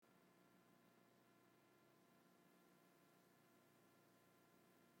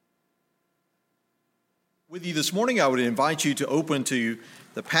With you this morning, I would invite you to open to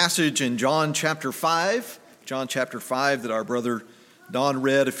the passage in John chapter 5, that our brother Don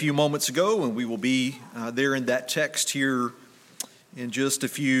read a few moments ago, and we will be there in that text here in just a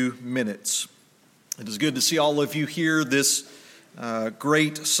few minutes. It is good to see all of you here this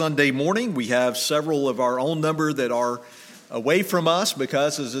great Sunday morning. We have several of our own number that are away from us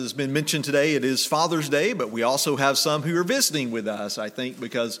because, as has been mentioned today, it is Father's Day, but we also have some who are visiting with us, I think,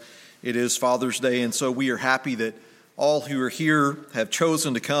 because it is Father's Day, and so we are happy that all who are here have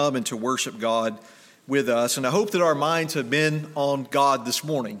chosen to come and to worship God with us. And I hope that our minds have been on God this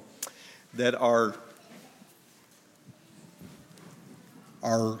morning, that our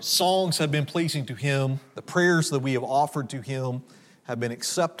songs have been pleasing to Him, the prayers that we have offered to Him have been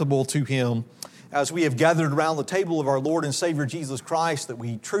acceptable to Him. As we have gathered around the table of our Lord and Savior Jesus Christ, that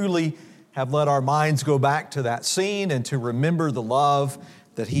we truly have let our minds go back to that scene and to remember the love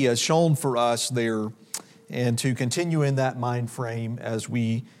that He has shown for us there, and to continue in that mind frame as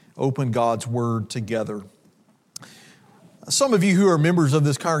we open God's Word together. Some of you who are members of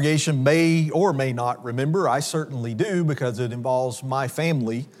this congregation may or may not remember. I certainly do, because it involves my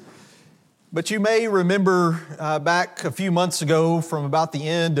family. But you may remember back a few months ago, from about the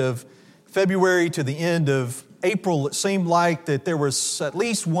end of February to the end of April, it seemed like that there was at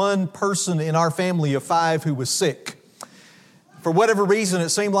least one person in our family of 5 who was sick. For whatever reason, it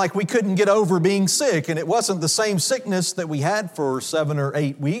seemed like we couldn't get over being sick, and it wasn't the same sickness that we had for 7 or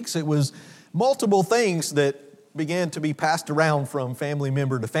 8 weeks. It was multiple things that began to be passed around from family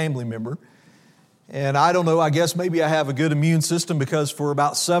member to family member. And I don't know, I guess maybe I have a good immune system, because for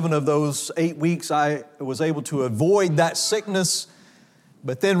about 7 of those 8 weeks, I was able to avoid that sickness.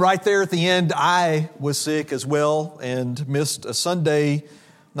 But then right there at the end, I was sick as well and missed a Sunday,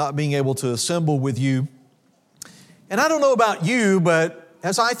 not being able to assemble with you. And I don't know about you, but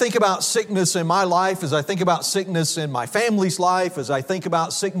as I think about sickness in my life, as I think about sickness in my family's life, as I think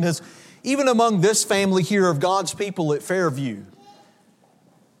about sickness even among this family here of God's people at Fairview,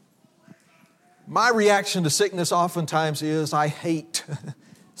 my reaction to sickness oftentimes is I hate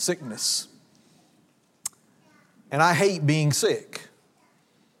sickness. And I hate being sick,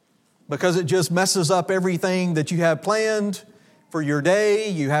 because it just messes up everything that you have planned for your day.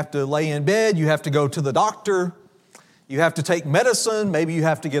 You have to lay in bed, you have to go to the doctor, you have to take medicine, maybe you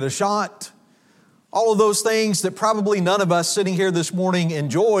have to get a shot. All of those things that probably none of us sitting here this morning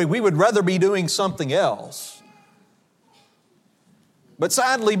enjoy. We would rather be doing something else. But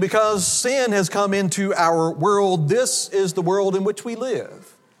sadly, because sin has come into our world, this is the world in which we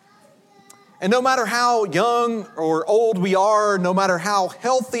live. And no matter how young or old we are, no matter how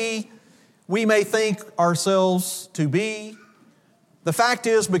healthy we may think ourselves to be, the fact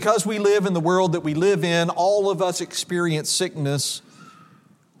is, because we live in the world that we live in, all of us experience sickness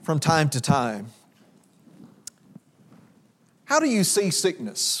from time to time. How do you see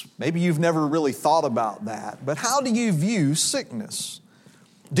sickness? Maybe you've never really thought about that, but how do you view sickness?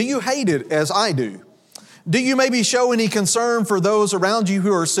 Do you hate it as I do? Do you maybe show any concern for those around you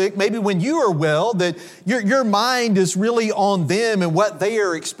who are sick? Maybe when you are well, that your mind is really on them and what they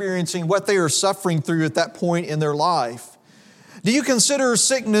are experiencing, what they are suffering through at that point in their life. Do you consider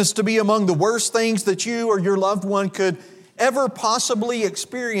sickness to be among the worst things that you or your loved one could ever possibly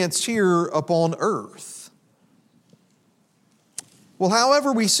experience here upon earth? Well,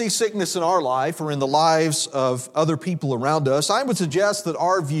 however we see sickness in our life or in the lives of other people around us, I would suggest that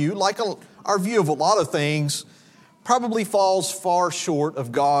our view, like our view of a lot of things, probably falls far short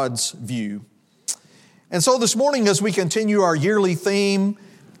of God's view. And so this morning, as we continue our yearly theme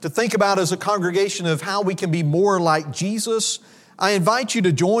to think about as a congregation of how we can be more like Jesus, I invite you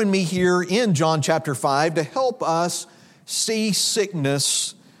to join me here in John chapter 5 to help us see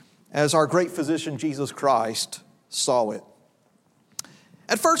sickness as our great physician Jesus Christ saw it.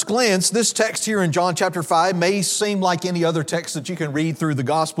 At first glance, this text here in John chapter 5 may seem like any other text that you can read through the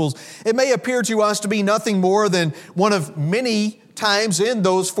Gospels. It may appear to us to be nothing more than one of many times in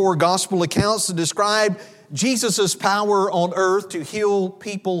those 4 Gospel accounts to describe Jesus' power on earth to heal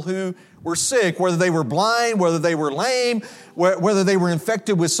people who were sick, whether they were blind, whether they were lame, whether they were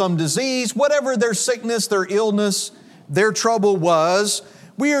infected with some disease, whatever their sickness, their illness, their trouble was.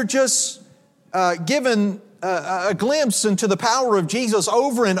 We are just given a glimpse into the power of Jesus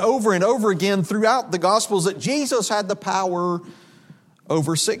over and over and over again throughout the Gospels, that Jesus had the power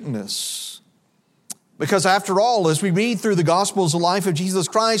over sickness. Because after all, as we read through the Gospels, the life of Jesus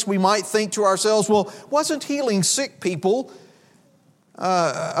Christ, we might think to ourselves, well, wasn't healing sick people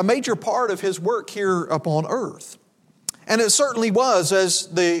a major part of His work here upon earth? And it certainly was, as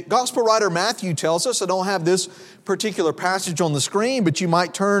the gospel writer Matthew tells us. I don't have this particular passage on the screen, but you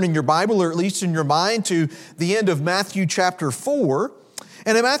might turn in your Bible, or at least in your mind, to the end of Matthew chapter 4.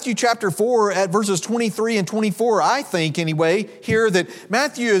 And in Matthew chapter 4, at verses 23 and 24, I think anyway, here that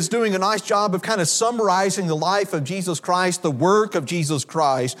Matthew is doing a nice job of kind of summarizing the life of Jesus Christ, the work of Jesus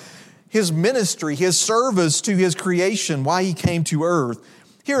Christ, his ministry, his service to his creation, why he came to earth.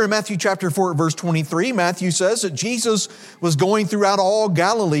 Here in Matthew chapter 4, verse 23, Matthew says that Jesus was going throughout all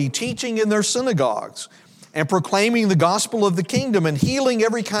Galilee, teaching in their synagogues and proclaiming the gospel of the kingdom and healing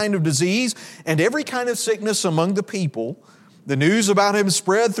every kind of disease and every kind of sickness among the people. The news about him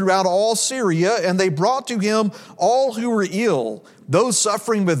spread throughout all Syria, and they brought to him all who were ill, those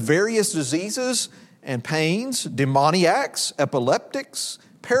suffering with various diseases and pains, demoniacs, epileptics,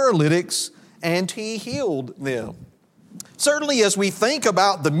 paralytics, and he healed them. Certainly, as we think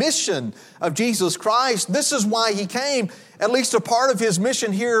about the mission of Jesus Christ, this is why he came. At least a part of his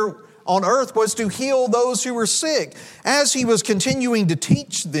mission here on earth was to heal those who were sick, as he was continuing to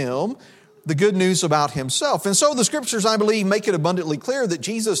teach them the good news about himself. And so the scriptures, I believe, make it abundantly clear that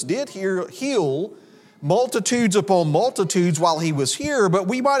Jesus did heal multitudes upon multitudes while he was here. But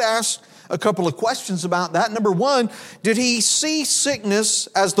we might ask a couple of questions about that. Number one, did he see sickness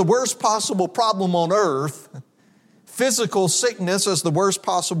as the worst possible problem on earth? Physical sickness as the worst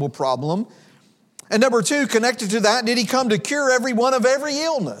possible problem. And number two, connected to that, did he come to cure everyone of every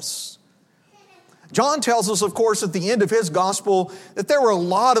illness? John tells us, of course, at the end of his gospel that there were a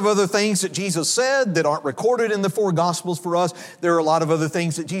lot of other things that Jesus said that aren't recorded in the four gospels for us. There are a lot of other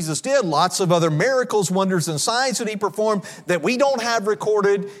things that Jesus did, lots of other miracles, wonders, and signs that he performed that we don't have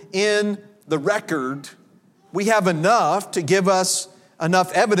recorded in the record. We have enough to give us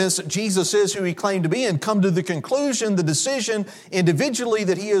enough evidence that Jesus is who he claimed to be and come to the conclusion, the decision individually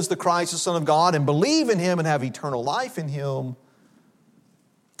that he is the Christ, the Son of God, and believe in him and have eternal life in him.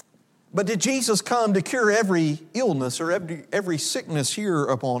 But did Jesus come to cure every illness or every sickness here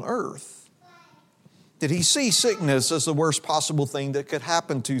upon earth? Did he see sickness as the worst possible thing that could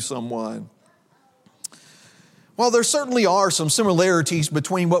happen to someone? Well, there certainly are some similarities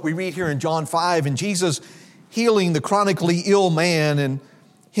between what we read here in John 5 and Jesus healing the chronically ill man and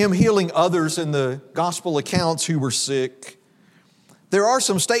him healing others in the gospel accounts who were sick. There are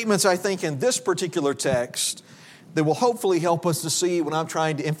some statements, I think, in this particular text that will hopefully help us to see what I'm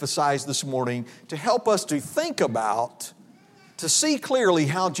trying to emphasize this morning, to help us to think about, to see clearly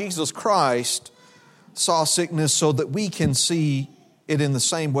how Jesus Christ saw sickness so that we can see it in the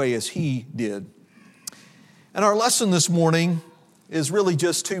same way as he did. And our lesson this morning is really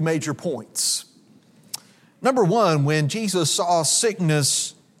just two major points. Number one, when Jesus saw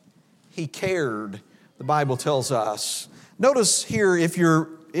sickness, he cared, the Bible tells us. Notice here, if you're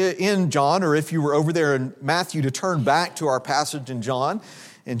in John, or if you were over there in Matthew, to turn back to our passage in John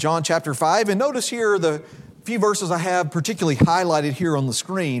chapter 5. And notice here the few verses I have particularly highlighted here on the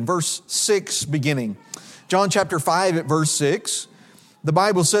screen. Verse 6 beginning. John chapter 5 at verse 6. The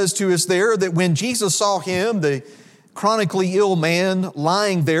Bible says to us there that when Jesus saw him, the chronically ill man,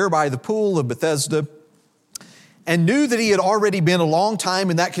 lying there by the pool of Bethesda, and knew that he had already been a long time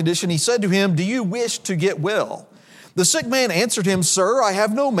in that condition, he said to him, "Do you wish to get well?" The sick man answered him, "Sir, I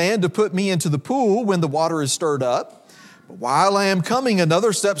have no man to put me into the pool when the water is stirred up. But while I am coming,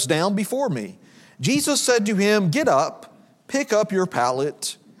 another steps down before me." Jesus said to him, "Get up, pick up your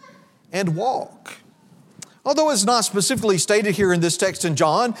pallet, and walk." Although it's not specifically stated here in this text in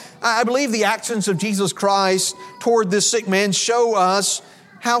John, I believe the actions of Jesus Christ toward this sick man show us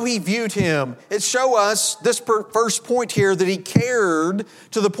how he viewed him. It shows us this first point here that he cared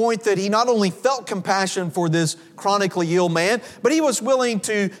to the point that he not only felt compassion for this chronically ill man, but he was willing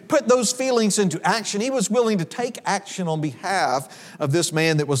to put those feelings into action. He was willing to take action on behalf of this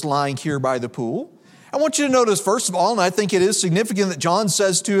man that was lying here by the pool. I want you to notice, first of all, and I think it is significant that John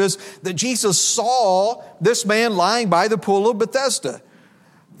says to us that Jesus saw this man lying by the pool of Bethesda.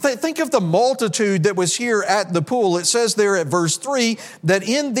 Think of the multitude that was here at the pool. It says there at verse 3 that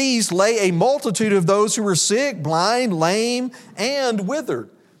in these lay a multitude of those who were sick, blind, lame, and withered.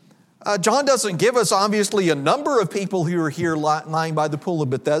 John doesn't give us, obviously, a number of people who are here lying by the pool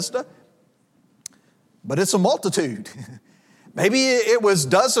of Bethesda, but it's a multitude. Maybe it was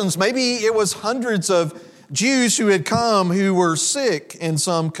dozens, maybe it was hundreds of Jews who had come who were sick in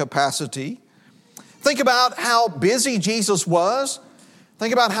some capacity. Think about how busy Jesus was.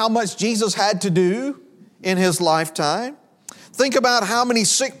 Think about how much Jesus had to do in his lifetime. Think about how many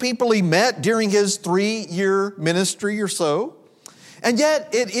sick people he met during his 3-year ministry or so. And yet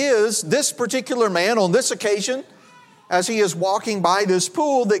it is this particular man on this occasion, as he is walking by this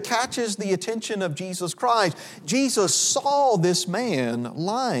pool that catches the attention of Jesus Christ. Jesus saw this man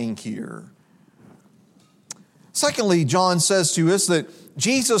lying here. Secondly, John says to us that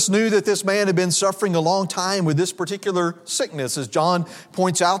Jesus knew that this man had been suffering a long time with this particular sickness. As John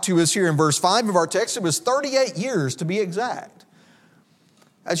points out to us here in verse 5 of our text, it was 38 years to be exact.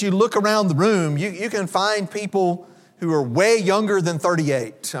 As you look around the room, you can find people who are way younger than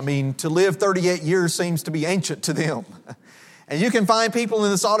 38. I mean, to live 38 years seems to be ancient to them. And you can find people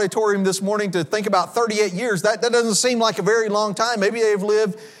in this auditorium this morning to think about 38 years. That doesn't seem like a very long time. Maybe they've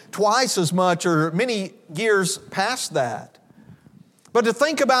lived twice as much or many years past that. But to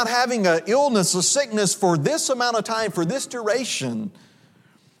think about having an illness, a sickness for this amount of time, for this duration,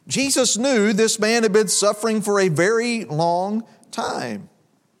 Jesus knew this man had been suffering for a very long time.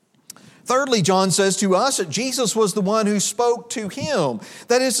 Thirdly, John says to us that Jesus was the one who spoke to him.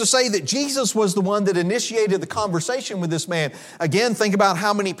 That is to say that Jesus was the one that initiated the conversation with this man. Again, think about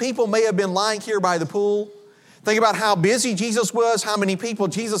how many people may have been lying here by the pool. Think about how busy Jesus was, how many people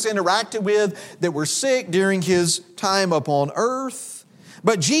Jesus interacted with that were sick during his time upon earth.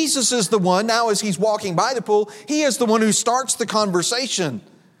 But Jesus is the one, now as he's walking by the pool, he is the one who starts the conversation.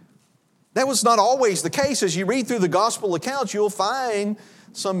 That was not always the case. As you read through the gospel accounts, you'll find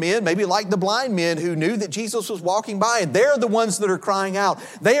some men, maybe like the blind men, who knew that Jesus was walking by, and they're the ones that are crying out.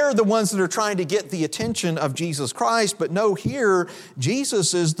 They are the ones that are trying to get the attention of Jesus Christ. But no, here,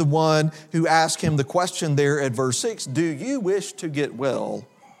 Jesus is the one who asked him the question there at verse 6, do you wish to get well?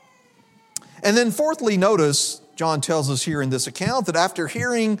 And then fourthly, notice, John tells us here in this account that after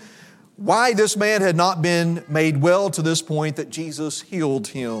hearing why this man had not been made well to this point, that Jesus healed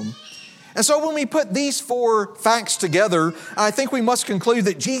him. And so when we put these four facts together, I think we must conclude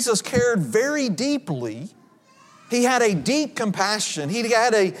that Jesus cared very deeply. He had a deep compassion. He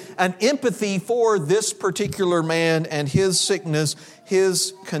had an empathy for this particular man and his sickness,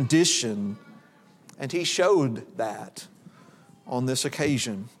 his condition. And he showed that on this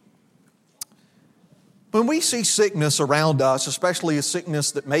occasion. When we see sickness around us, especially a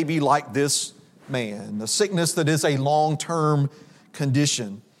sickness that may be like this man, a sickness that is a long-term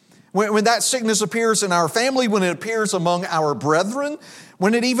condition, when that sickness appears in our family, when it appears among our brethren,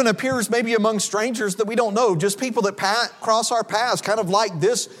 when it even appears maybe among strangers that we don't know, just people that cross our paths, kind of like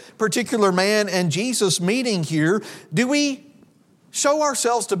this particular man and Jesus meeting here, do we show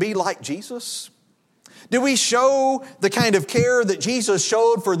ourselves to be like Jesus? Do we show the kind of care that Jesus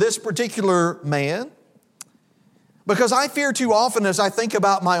showed for this particular man? Because I fear too often as I think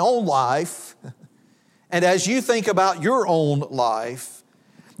about my own life, and as you think about your own life,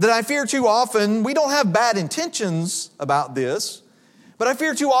 that I fear too often, we don't have bad intentions about this, but I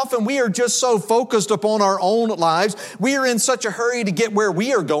fear too often we are just so focused upon our own lives. We are in such a hurry to get where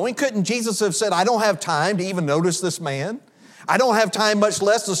we are going. Couldn't Jesus have said, I don't have time to even notice this man. I don't have time, much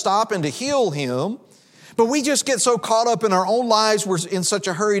less to stop and to heal him. But we just get so caught up in our own lives, we're in such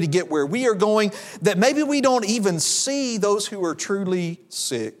a hurry to get where we are going, that maybe we don't even see those who are truly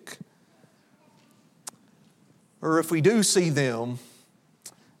sick. Or if we do see them,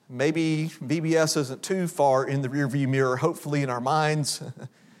 maybe VBS isn't too far in the rearview mirror, hopefully in our minds.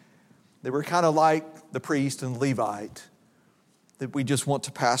 They were kind of like the priest and Levite that we just want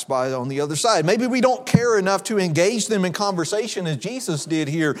to pass by on the other side. Maybe we don't care enough to engage them in conversation as Jesus did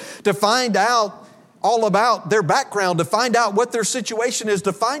here, to find out all about their background, to find out what their situation is,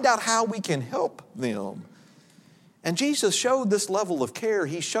 to find out how we can help them. And Jesus showed this level of care.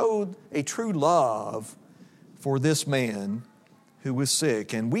 He showed a true love for this man who was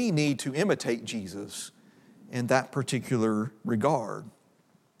sick. And we need to imitate Jesus in that particular regard.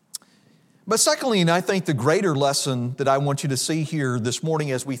 But secondly, and I think the greater lesson that I want you to see here this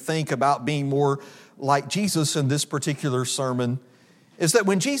morning as we think about being more like Jesus in this particular sermon, is that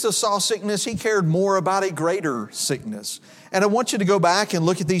when Jesus saw sickness, he cared more about a greater sickness. And I want you to go back and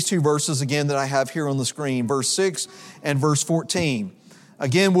look at these two verses again that I have here on the screen, verse 6 and verse 14.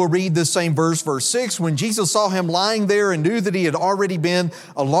 Again, we'll read this same verse 6. When Jesus saw him lying there and knew that he had already been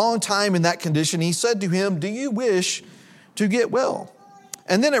a long time in that condition, he said to him, do you wish to get well?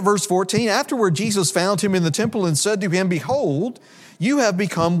 And then at verse 14, afterward Jesus found him in the temple and said to him, behold, you have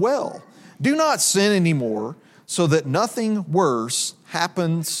become well. Do not sin anymore, so that nothing worse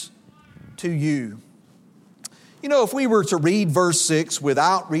happens to you. You know, if we were to read verse 6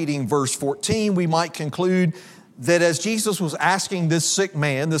 without reading verse 14, we might conclude that as Jesus was asking this sick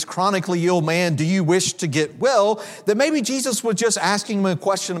man, this chronically ill man, do you wish to get well? That maybe Jesus was just asking him a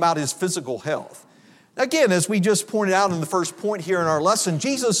question about his physical health. Again, as we just pointed out in the first point here in our lesson,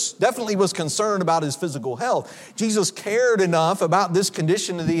 Jesus definitely was concerned about his physical health. Jesus cared enough about this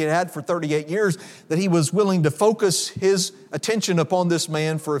condition that he had had for 38 years that he was willing to focus his attention upon this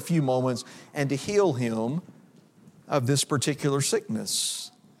man for a few moments and to heal him of this particular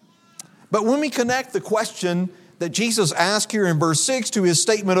sickness. But when we connect the question that Jesus asked here in verse 6 to his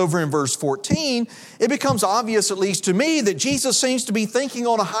statement over in verse 14, it becomes obvious, at least to me, that Jesus seems to be thinking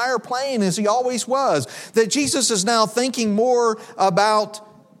on a higher plane as he always was. That Jesus is now thinking more about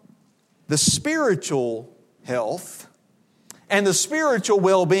the spiritual health and the spiritual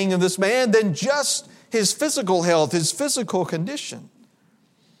well-being of this man than just his physical health, his physical condition.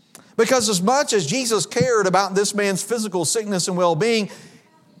 Because as much as Jesus cared about this man's physical sickness and well-being,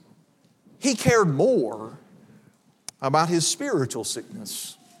 he cared more about his spiritual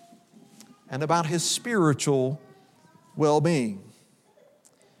sickness and about his spiritual well-being.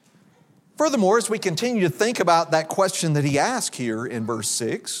 Furthermore, as we continue to think about that question that he asked here in verse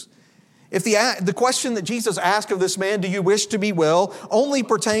 6, if the question that Jesus asked of this man, do you wish to be well, only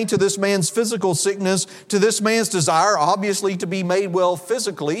pertained to this man's physical sickness, to this man's desire, obviously, to be made well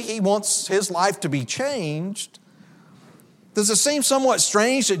physically, he wants his life to be changed, does it seem somewhat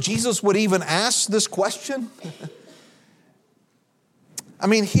strange that Jesus would even ask this question? I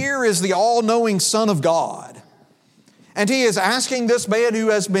mean, here is the all-knowing Son of God. And he is asking this man who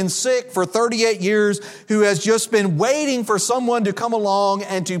has been sick for 38 years, who has just been waiting for someone to come along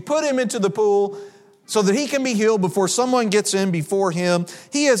and to put him into the pool so that he can be healed before someone gets in before him.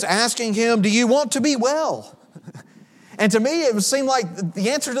 He is asking him, do you want to be well? And to me, it would seem like the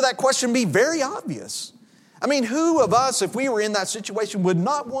answer to that question would be very obvious. I mean, who of us, if we were in that situation, would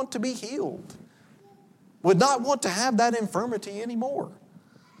not want to be healed? Would not want to have that infirmity anymore?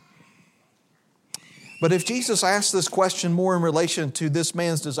 But if Jesus asked this question more in relation to this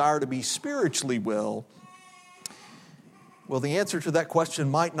man's desire to be spiritually well, the answer to that question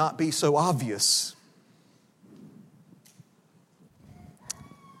might not be so obvious.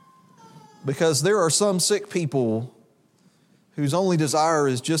 Because there are some sick people whose only desire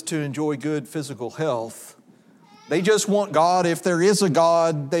is just to enjoy good physical health. They just want God. If there is a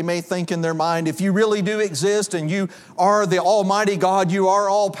God, they may think in their mind, if you really do exist and you are the Almighty God, you are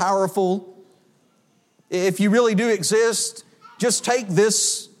all powerful. If you really do exist, just take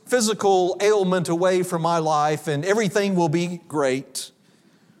this physical ailment away from my life and everything will be great.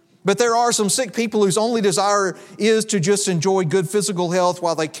 But there are some sick people whose only desire is to just enjoy good physical health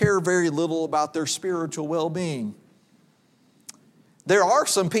while they care very little about their spiritual well-being. There are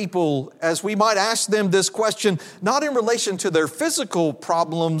some people, as we might ask them this question, not in relation to their physical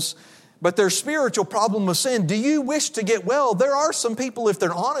problems, but their spiritual problem of sin. Do you wish to get well? There are some people, if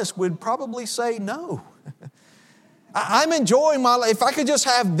they're honest, would probably say no. I'm enjoying my life. If I could just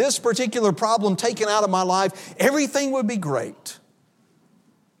have this particular problem taken out of my life, everything would be great.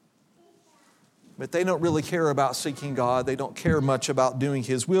 But they don't really care about seeking God. They don't care much about doing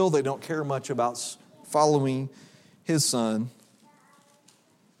His will. They don't care much about following His Son.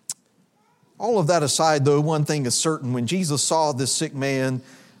 All of that aside, though, one thing is certain. When Jesus saw this sick man,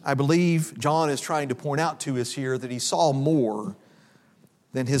 I believe John is trying to point out to us here that he saw more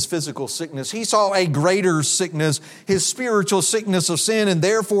than his physical sickness. He saw a greater sickness, his spiritual sickness of sin, and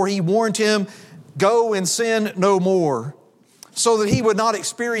therefore he warned him, go and sin no more, so that he would not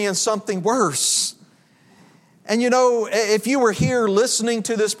experience something worse. And you know, if you were here listening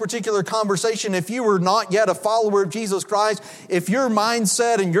to this particular conversation, if you were not yet a follower of Jesus Christ, if your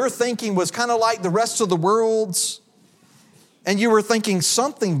mindset and your thinking was kind of like the rest of the world's, and you were thinking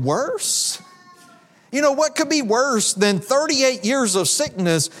something worse, you know, what could be worse than 38 years of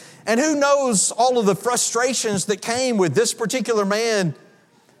sickness? And who knows all of the frustrations that came with this particular man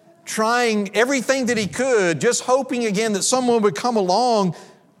trying everything that he could, just hoping again that someone would come along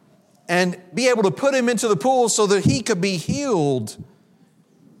and be able to put him into the pool so that he could be healed.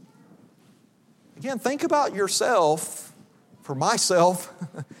 Again, think about yourself. For myself,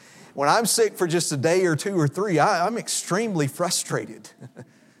 when I'm sick for just a day or two or three, I'm extremely frustrated.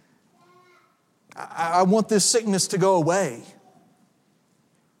 I want this sickness to go away.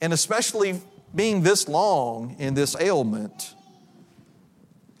 And especially being this long in this ailment.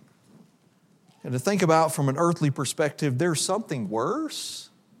 And to think about from an earthly perspective, there's something worse.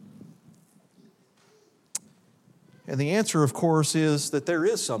 And the answer, of course, is that there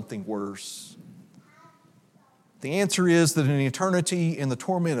is something worse. The answer is that in eternity in the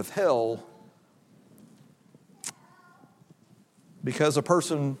torment of hell, because a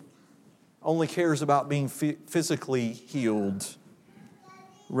person only cares about being physically healed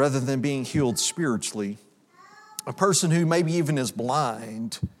rather than being healed spiritually. A person who maybe even is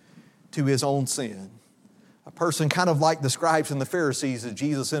blind to his own sin. a person kind of like the scribes and the Pharisees as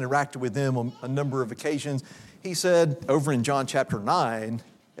Jesus interacted with them on a number of occasions. He said over in John chapter 9,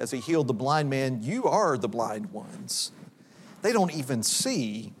 as he healed the blind man, you are the blind ones. They don't even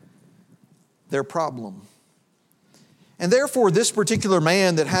see their problem. And therefore, this particular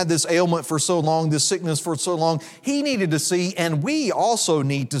man that had this ailment for so long, this sickness for so long, he needed to see, and we also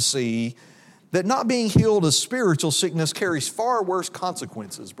need to see, that not being healed of spiritual sickness carries far worse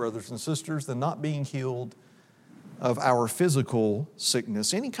consequences, brothers and sisters, than not being healed of our physical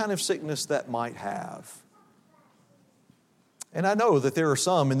sickness, any kind of sickness that might have. And I know that there are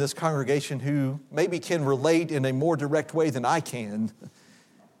some in this congregation who maybe can relate in a more direct way than I can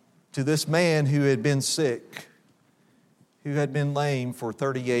to this man who had been sick, who had been lame for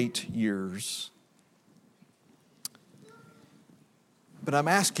 38 years. But I'm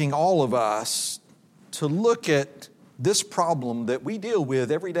asking all of us to look at this problem that we deal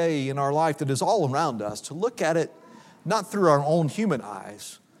with every day in our life that is all around us, to look at it not through our own human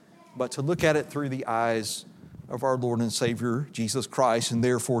eyes, but to look at it through the eyes of our Lord and Savior, Jesus Christ, and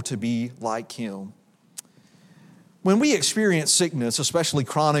therefore to be like Him. When we experience sickness, especially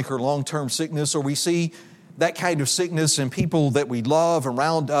chronic or long-term sickness, or we see that kind of sickness in people that we love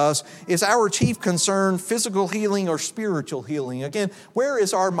around us, is our chief concern physical healing or spiritual healing? Again, where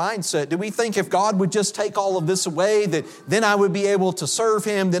is our mindset? Do we think if God would just take all of this away, that then I would be able to serve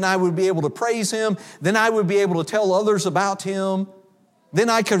Him, then I would be able to praise Him, then I would be able to tell others about Him, then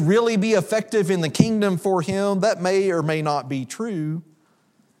I could really be effective in the kingdom for Him? That may or may not be true.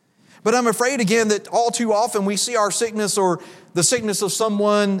 But I'm afraid again that all too often we see our sickness or the sickness of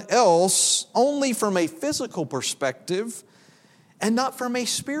someone else only from a physical perspective and not from a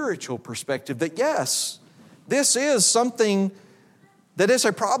spiritual perspective. That yes, this is something that is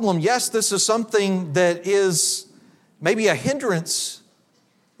a problem. Yes, this is something that is maybe a hindrance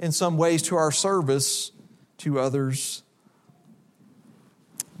in some ways to our service to others.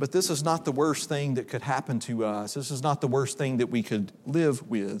 But this is not the worst thing that could happen to us. This is not the worst thing that we could live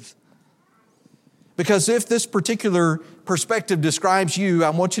with. Because if this particular perspective describes you, I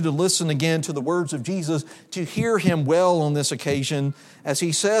want you to listen again to the words of Jesus, to hear Him well on this occasion, as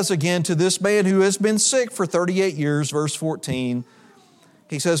He says again to this man who has been sick for 38 years, verse 14.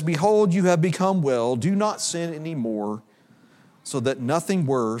 He says, "Behold, you have become well. Do not sin anymore, so that nothing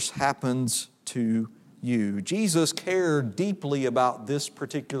worse happens to you." Jesus cared deeply about this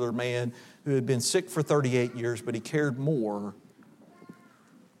particular man who had been sick for 38 years, but He cared more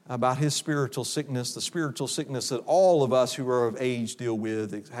about his spiritual sickness, the spiritual sickness that all of us who are of age deal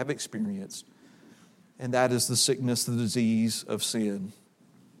with, have experienced. And that is the sickness, the disease of sin.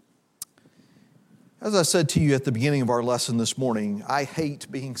 As I said to you at the beginning of our lesson this morning, I hate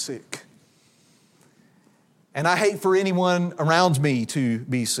being sick. And I hate for anyone around me to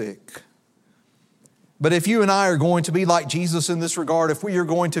be sick. But if you and I are going to be like Jesus in this regard, if we are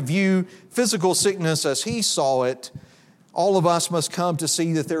going to view physical sickness as He saw it, all of us must come to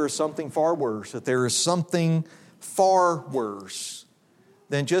see that there is something far worse, that there is something far worse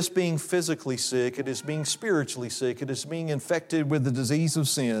than just being physically sick. It is being spiritually sick. It is being infected with the disease of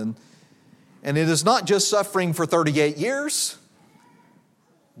sin. And it is not just suffering for 38 years,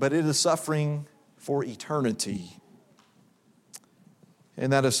 but it is suffering for eternity.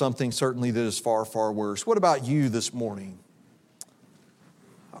 And that is something certainly that is far, far worse. What about you this morning?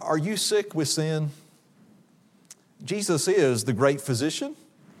 Are you sick with sin? Jesus is the great physician.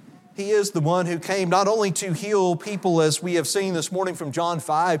 He is the one who came not only to heal people, as we have seen this morning from John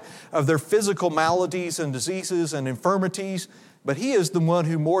 5, of their physical maladies and diseases and infirmities, but He is the one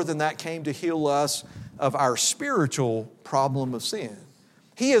who more than that came to heal us of our spiritual problem of sin.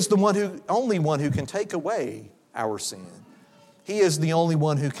 He is the only one who can take away our sin. He is the only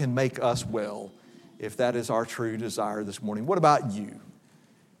one who can make us well, if that is our true desire this morning. What about you?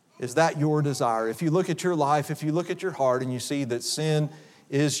 Is that your desire? If you look at your life, if you look at your heart and you see that sin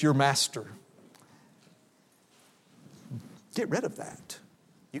is your master, get rid of that.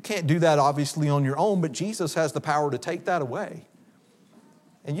 You can't do that obviously on your own, but Jesus has the power to take that away.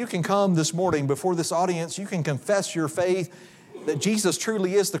 And you can come this morning before this audience, you can confess your faith that Jesus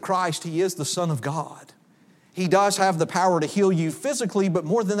truly is the Christ. He is the Son of God. He does have the power to heal you physically, but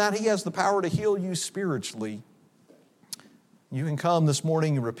more than that, He has the power to heal you spiritually. You can come this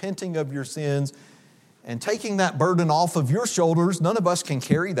morning repenting of your sins and taking that burden off of your shoulders. None of us can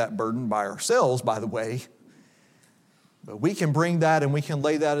carry that burden by ourselves, by the way. But we can bring that and we can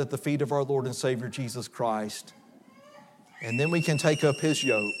lay that at the feet of our Lord and Savior Jesus Christ. And then we can take up His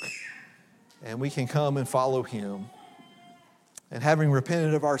yoke and we can come and follow Him. And having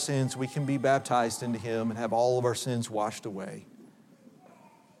repented of our sins, we can be baptized into Him and have all of our sins washed away.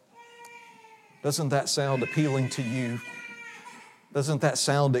 Doesn't that sound appealing to you? Doesn't that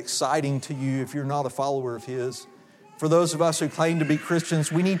sound exciting to you if you're not a follower of His? For those of us who claim to be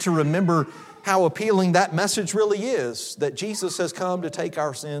Christians, we need to remember how appealing that message really is, that Jesus has come to take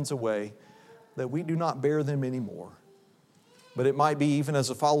our sins away, that we do not bear them anymore. But it might be even as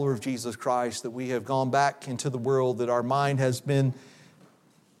a follower of Jesus Christ that we have gone back into the world, that our mind has been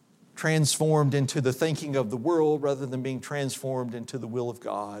transformed into the thinking of the world rather than being transformed into the will of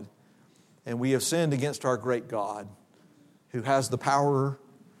God. And we have sinned against our great God, who has the power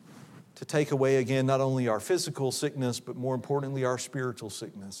to take away again not only our physical sickness, but more importantly our spiritual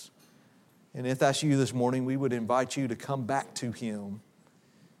sickness. And if that's you this morning, we would invite you to come back to Him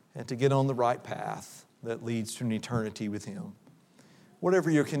and to get on the right path that leads to an eternity with Him. Whatever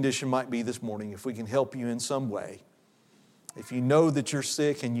your condition might be this morning, if we can help you in some way, if you know that you're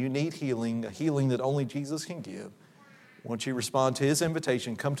sick and you need healing, a healing that only Jesus can give, once you respond to His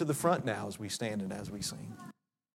invitation, come to the front now as we stand and as we sing.